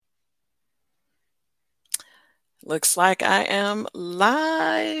Looks like I am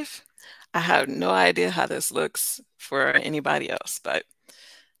live. I have no idea how this looks for anybody else, but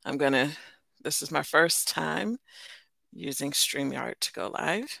I'm gonna, this is my first time using StreamYard to go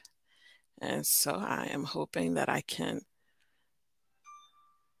live. And so I am hoping that I can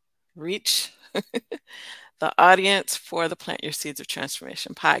reach the audience for the Plant Your Seeds of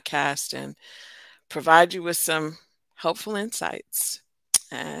Transformation podcast and provide you with some helpful insights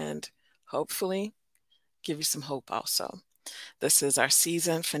and hopefully give you some hope also. This is our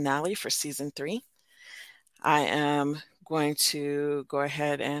season finale for season 3. I am going to go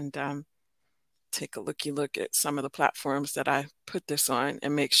ahead and take a look at some of the platforms that I put this on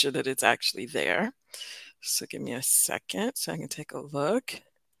and make sure that it's actually there. So give me a second so I can take a look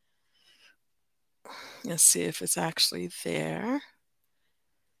and see if it's actually there.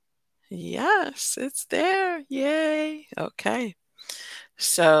 Yes, it's there. Yay. Okay.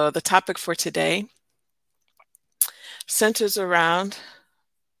 So the topic for today centers around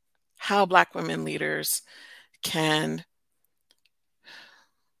how Black women leaders can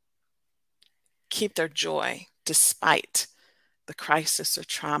keep their joy despite the crisis or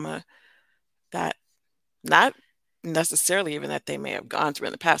trauma that not necessarily even that they may have gone through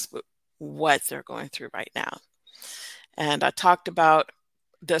in the past, but what they're going through right now. And I talked about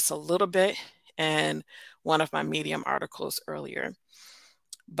this a little bit in one of my Medium articles earlier,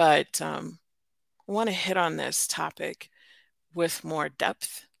 but I want to hit on this topic with more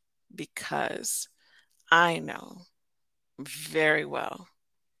depth because I know very well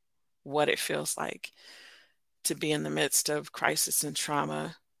what it feels like to be in the midst of crisis and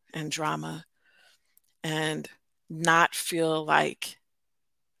trauma and drama and not feel like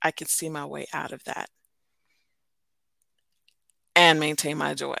I could see my way out of that and maintain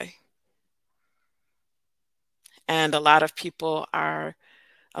my joy. And a lot of people are,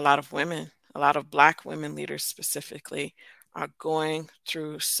 a lot of women, a lot of Black women leaders specifically, are going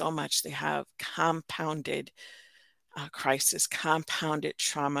through so much. They have compounded crisis, compounded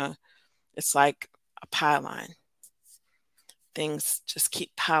trauma. It's like a pile on. Things just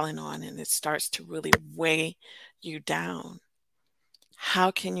keep piling on and it starts to really weigh you down.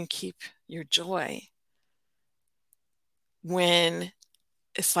 How can you keep your joy when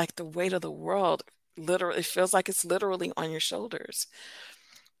it's like the weight of the world literally, it feels like it's literally on your shoulders?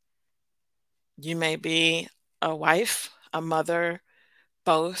 You may be a wife, a mother,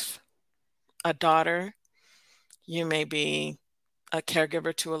 both, a daughter. You may be a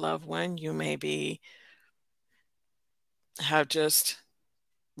caregiver to a loved one. You may be have just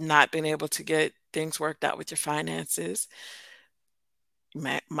not been able to get things worked out with your finances. You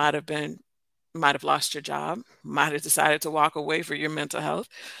might have lost your job, might have decided to walk away for your mental health.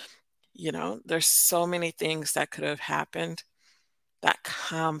 You know, there's so many things that could have happened that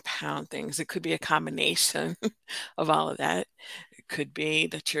compound things. It could be a combination of all of that. It could be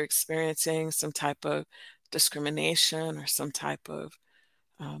that you're experiencing some type of discrimination or some type of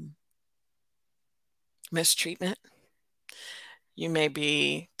um, mistreatment. You may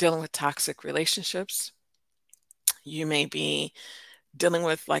be dealing with toxic relationships. You may be dealing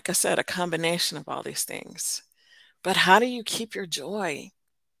with, like I said, a combination of all these things. But how do you keep your joy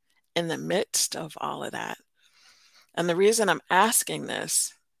in the midst of all of that? And the reason I'm asking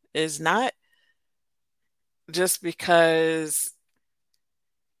this is not just because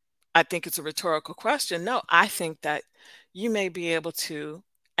I think it's a rhetorical question. No, I think that you may be able to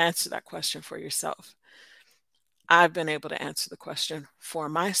answer that question for yourself. I've been able to answer the question for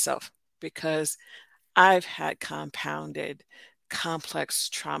myself because I've had compounded, complex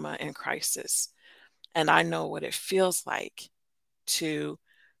trauma and crisis. And I know what it feels like to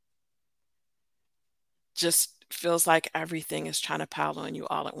just feels like everything is trying to pile on you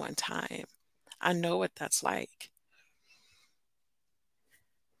all at one time. I know what that's like.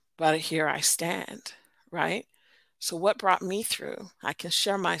 But here I stand, right? So, what brought me through? I can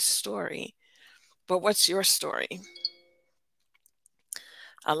share my story, but what's your story?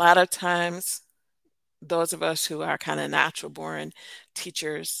 A lot of times, those of us who are kind of natural born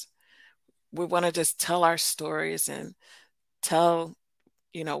teachers, we want to just tell our stories and tell,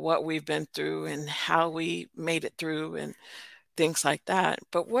 what we've been through and how we made it through and things like that.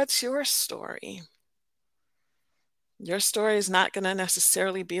 But what's your story? Your story is not going to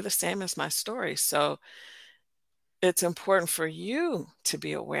necessarily be the same as my story. So it's important for you to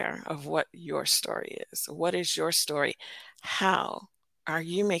be aware of what your story is. What is your story? How are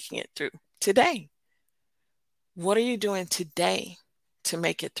you making it through today? What are you doing today to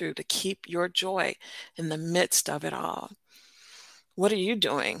make it through, to keep your joy in the midst of it all? What are you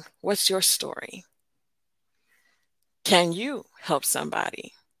doing? What's your story? Can you help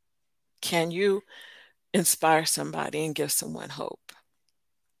somebody? Can you inspire somebody and give someone hope.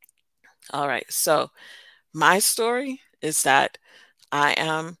 All right. So my story is that I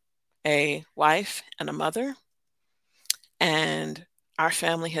am a wife and a mother, and our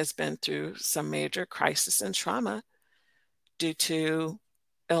family has been through some major crisis and trauma due to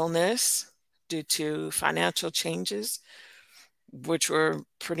illness, due to financial changes, which were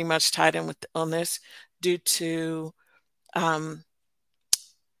pretty much tied in with the illness, due to um,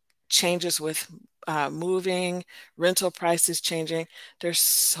 changes with moving, rental prices changing. There's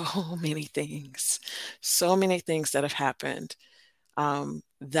so many things that have happened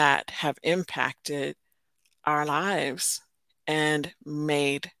that have impacted our lives and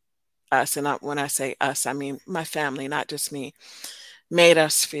made us, and when I say us, I mean my family, not just me, made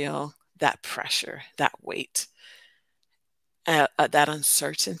us feel that pressure, that weight, that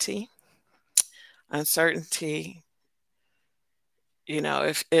uncertainty. Uncertainty,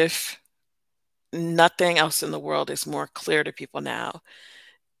 if nothing else in the world is more clear to people now,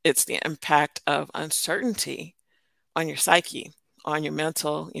 it's the impact of uncertainty on your psyche, on your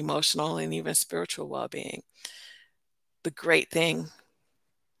mental, emotional, and even spiritual well-being. The great thing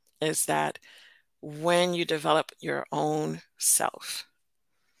is that when you develop your own self,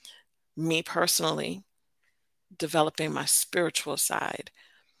 me personally, developing my spiritual side,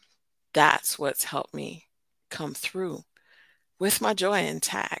 that's what's helped me come through with my joy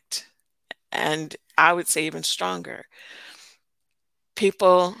intact. And I would say even stronger.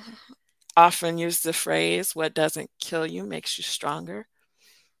 People often use the phrase, what doesn't kill you makes you stronger.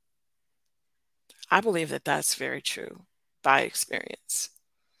 I believe that that's very true by experience.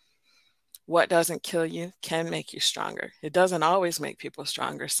 What doesn't kill you can make you stronger. It doesn't always make people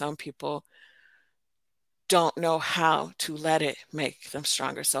stronger. Some people don't know how to let it make them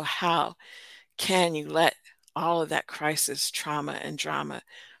stronger. So how can you let all of that crisis, trauma, and drama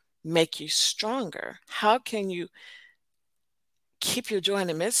make you stronger? How can you keep your joy in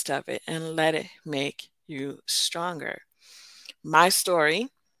the midst of it and let it make you stronger? My story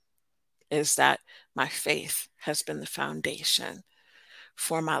is that my faith has been the foundation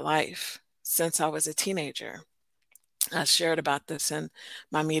for my life since I was a teenager. I shared about this in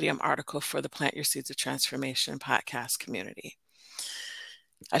my Medium article for the Plant Your Seeds of Transformation podcast community.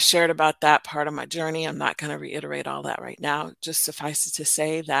 I shared about that part of my journey. I'm not going to reiterate all that right now. Just suffice it to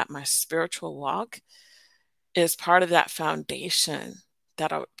say that my spiritual walk is part of that foundation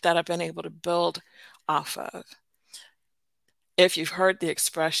that I've been able to build off of. If you've heard the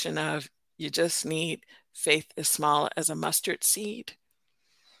expression of you just need faith as small as a mustard seed,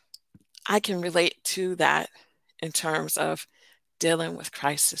 I can relate to that in terms of dealing with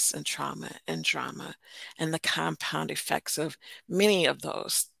crisis and trauma and drama and the compound effects of many of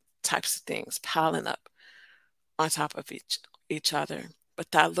those types of things piling up on top of each other.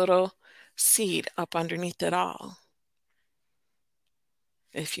 But that little seed up underneath it all,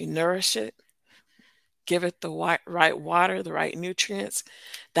 if you nourish it, give it the right water, the right nutrients,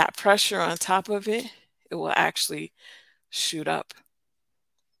 that pressure on top of it, it will actually shoot up.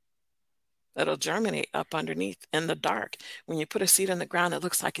 It'll germinate up underneath in the dark. When you put a seed in the ground, it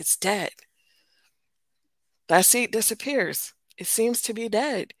looks like it's dead. That seed disappears. It seems to be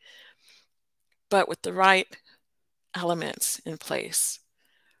dead. But with the right elements in place,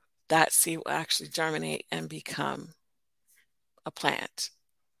 that seed will actually germinate and become a plant.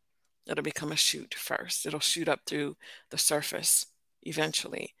 It'll become a shoot first. It'll shoot up through the surface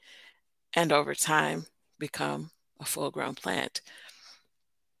eventually, and over time become a full-grown plant.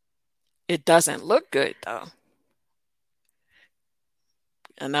 It doesn't look good, though.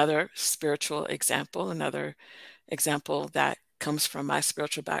 Another spiritual example, another example that comes from my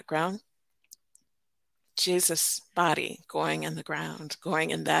spiritual background, Jesus' body going in the ground, going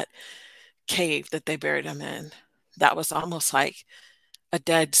in that cave that they buried him in. That was almost like a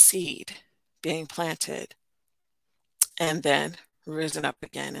dead seed being planted and then risen up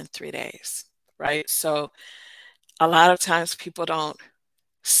again in 3 days, right? So a lot of times people don't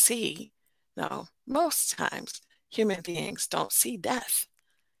see, no, most times human beings don't see death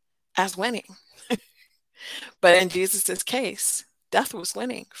as winning. But in Jesus's case, death was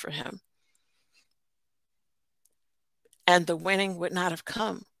winning for him. And the winning would not have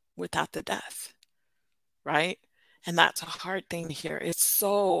come without the death, right? And that's a hard thing to hear. It's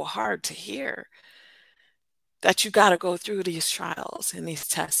so hard to hear that you got to go through these trials and these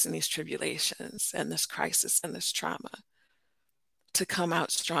tests and these tribulations and this crisis and this trauma to come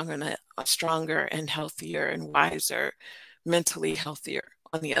out stronger and healthier and wiser, mentally healthier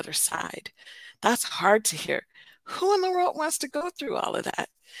on the other side. That's hard to hear. Who in the world wants to go through all of that?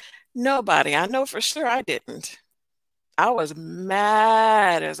 Nobody. I know for sure I didn't. I was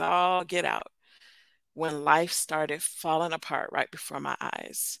mad as all get out. when life started falling apart right before my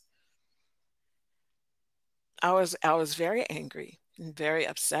eyes. I was very angry and very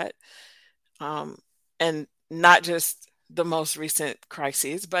upset. Um, and not just the most recent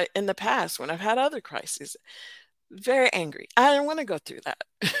crises, but in the past when I've had other crises, very angry. I didn't want to go through that.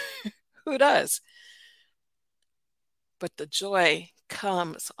 Who does? But the joy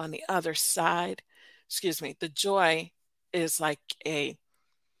comes on the other side. Excuse me. The joy is like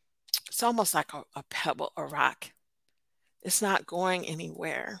it's almost like a pebble, a rock. It's not going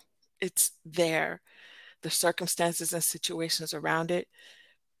anywhere. It's there. The circumstances and situations around it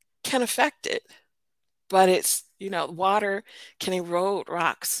can affect it, but water can erode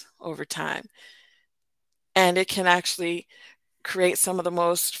rocks over time, and it can actually create some of the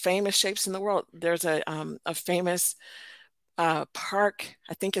most famous shapes in the world. There's a famous park,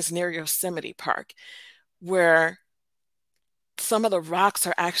 I think it's near Yosemite Park, where some of the rocks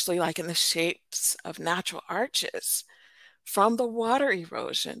are actually like in the shapes of natural arches from the water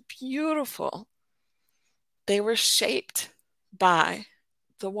erosion. Beautiful. They were shaped by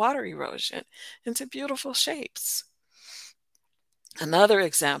the water erosion into beautiful shapes. Another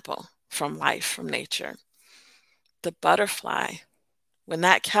example from life, from nature, the butterfly. When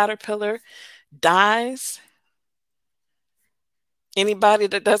that caterpillar dies, anybody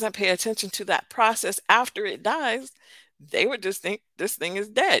that doesn't pay attention to that process after it dies, they would just think this thing is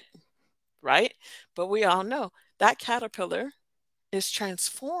dead, right? But we all know that caterpillar is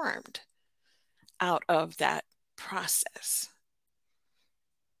transformed out of that process.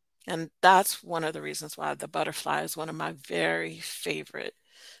 And that's one of the reasons why the butterfly is one of my very favorite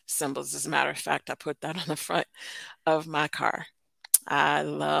symbols. As a matter of fact, I put that on the front of my car. I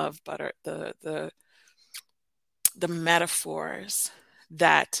love the metaphors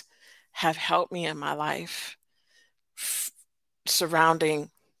that have helped me in my life surrounding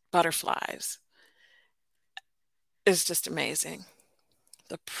butterflies is just amazing.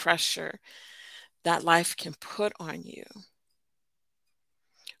 The pressure that life can put on you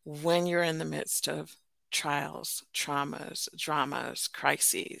when you're in the midst of trials, traumas, dramas,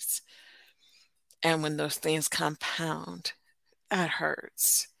 crises. And when those things compound, that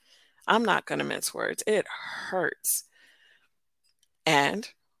hurts. I'm not going to mince words. It hurts. And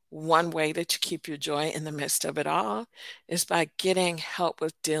one way that you keep your joy in the midst of it all is by getting help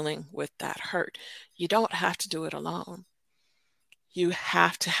with dealing with that hurt. You don't have to do it alone. You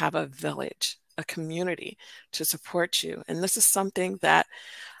have to have a village, a community to support you. And this is something that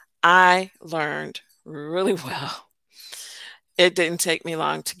I learned really well. It didn't take me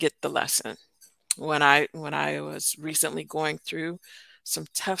long to get the lesson. When I was recently going through some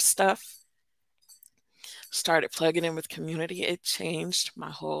tough stuff, started plugging in with community, it changed my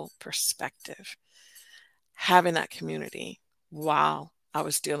whole perspective. Having that community while I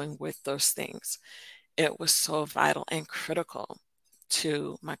was dealing with those things, it was so vital and critical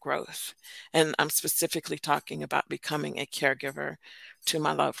to my growth. And I'm specifically talking about becoming a caregiver to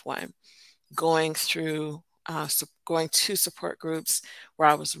my loved one, going through, going to support groups where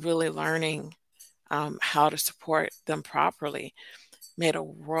I was really learning how to support them properly made a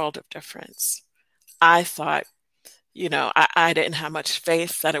world of difference. I thought, I didn't have much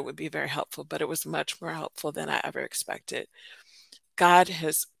faith that it would be very helpful, but it was much more helpful than I ever expected. God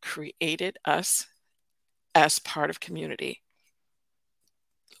has created us as part of community.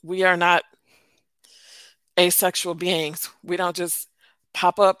 We are not asexual beings. We don't just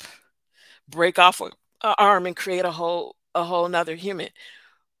pop up, break off an arm, and create a whole another human.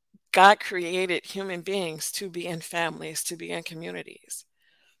 God created human beings to be in families, to be in communities.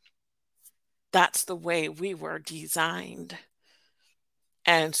 That's the way we were designed.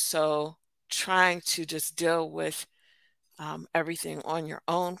 And so trying to just deal with everything on your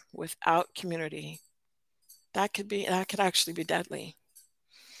own without community, that could actually be deadly.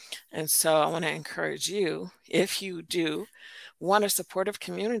 And so I want to encourage you, if you do want a supportive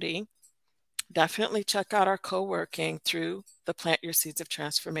community, definitely check out our co-working through the Plant Your Seeds of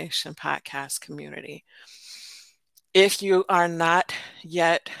Transformation podcast community. If you are not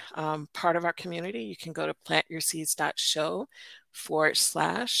yet part of our community, you can go to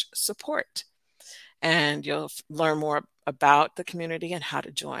plantyourseeds.show/support, and you'll learn more about the community and how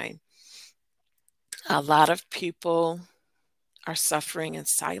to join. A lot of people are suffering in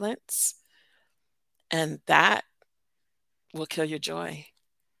silence, and that will kill your joy.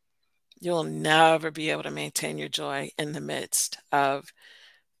 You'll never be able to maintain your joy in the midst of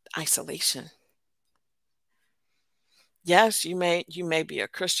isolation. Yes, you may be a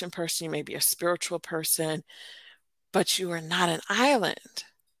Christian person, you may be a spiritual person, but you are not an island.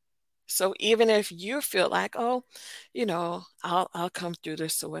 So even if you feel like, oh, I'll come through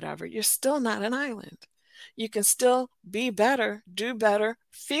this or whatever, you're still not an island. You can still be better, do better,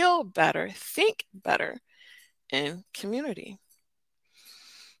 feel better, think better in community.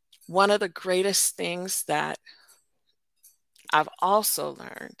 One of the greatest things that I've also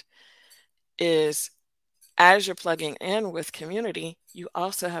learned is as you're plugging in with community, you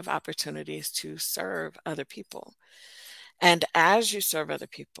also have opportunities to serve other people. And as you serve other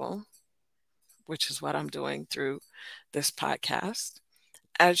people, which is what I'm doing through this podcast,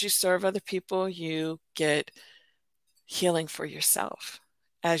 as you serve other people, you get healing for yourself.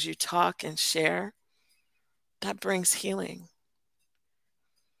 As you talk and share, that brings healing.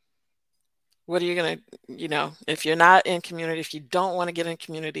 What are you going to, if you're not in community, if you don't want to get in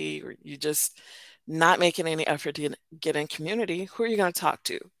community, or you just not making any effort to get in community, who are you going to talk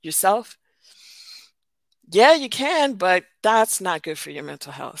to? Yourself? Yeah, you can, but that's not good for your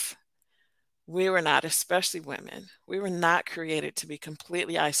mental health. We were not, especially women, we were not created to be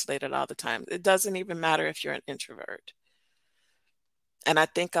completely isolated all the time. It doesn't even matter if you're an introvert. And I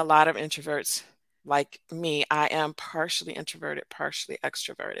think a lot of introverts, like me, I am partially introverted, partially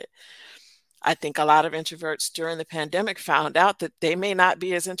extroverted. I think a lot of introverts during the pandemic found out that they may not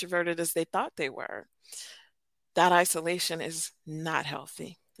be as introverted as they thought they were. That isolation is not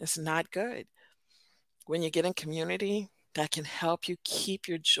healthy. It's not good. When you get in community, that can help you keep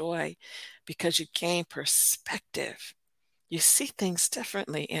your joy because you gain perspective. You see things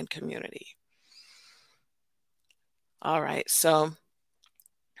differently in community. All right, so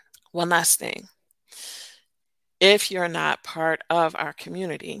one last thing. If you're not part of our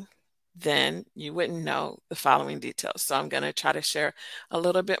community, then you wouldn't know the following details. So I'm going to try to share a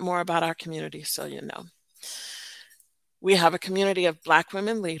little bit more about our community so you know. We have a community of Black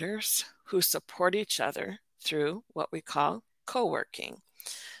women leaders who support each other through what we call co-working.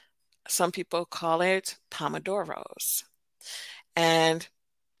 Some people call it Pomodoros. And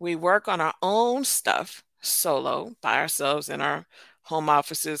we work on our own stuff solo, by ourselves in our home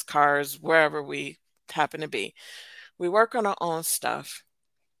offices, cars, wherever we happen to be. We work on our own stuff,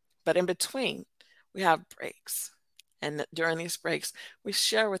 but in between, we have breaks. And during these breaks, we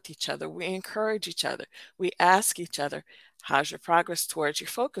share with each other, we encourage each other, we ask each other, how's your progress towards your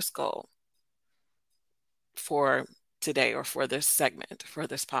focus goal for today or for this segment, for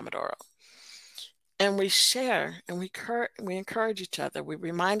this Pomodoro? And we share and we encourage each other. We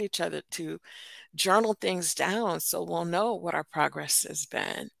remind each other to journal things down so we'll know what our progress has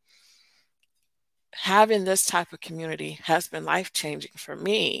been. Having this type of community has been life-changing for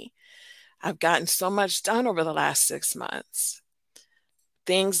me. I've gotten so much done over the last 6 months.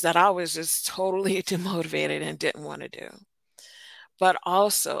 Things that I was just totally demotivated and didn't want to do. But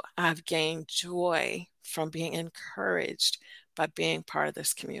also, I've gained joy from being encouraged by being part of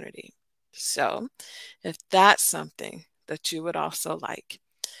this community. So, if that's something that you would also like,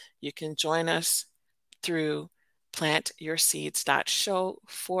 you can join us through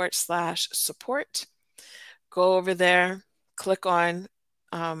plantyourseeds.show/support. Go over there, click on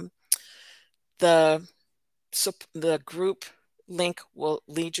the group link will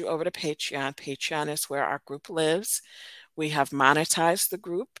lead you over to Patreon. Patreon is where our group lives. We have monetized the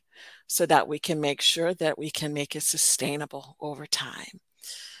group so that we can make sure that we can make it sustainable over time.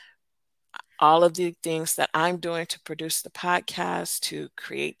 All of the things that I'm doing to produce the podcast, to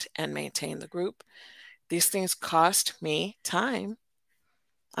create and maintain the group, these things cost me time.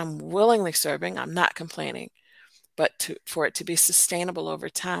 I'm willingly serving, I'm not complaining, but for it to be sustainable over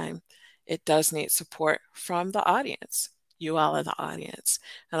time, it does need support from the audience. You all are the audience,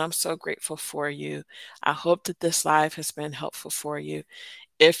 and I'm so grateful for you. I hope that this live has been helpful for you.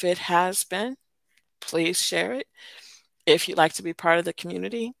 If it has been, please share it. If you'd like to be part of the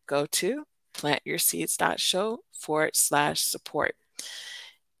community, go to plantyourseeds.show/support.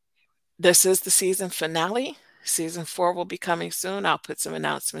 This is the season finale. Season 4 will be coming soon. I'll put some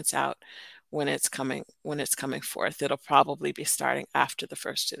announcements out when it's coming forth. It'll probably be starting after the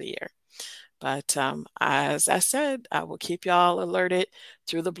first of the year. But as I said, I will keep y'all alerted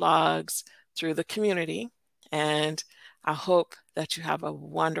through the blogs, through the community, and I hope that you have a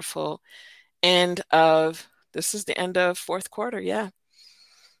wonderful end of fourth quarter. Yeah.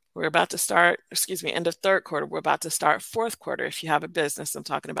 We're about to start, end of third quarter. We're about to start fourth quarter. If you have a business, I'm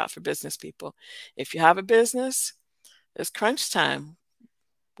talking about for business people. If you have a business, it's crunch time.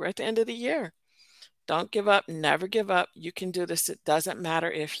 We're at the end of the year. Don't give up. Never give up. You can do this. It doesn't matter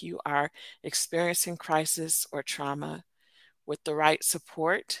if you are experiencing crisis or trauma. With the right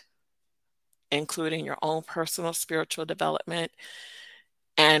support, including your own personal spiritual development,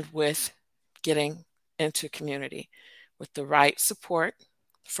 and with getting into community. With the right support,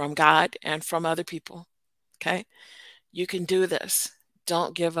 from God and from other people. Okay? You can do this.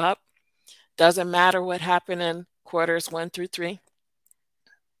 Don't give up. Doesn't matter what happened in quarters 1 through 3.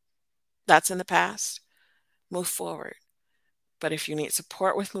 That's in the past. Move forward. But if you need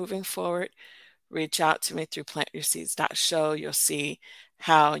support with moving forward, reach out to me through plantyourseeds.show. You'll see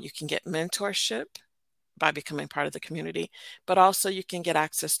how you can get mentorship by becoming part of the community, but also you can get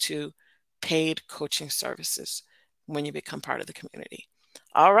access to paid coaching services when you become part of the community.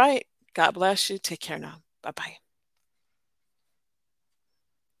 All right. God bless you. Take care now. Bye-bye.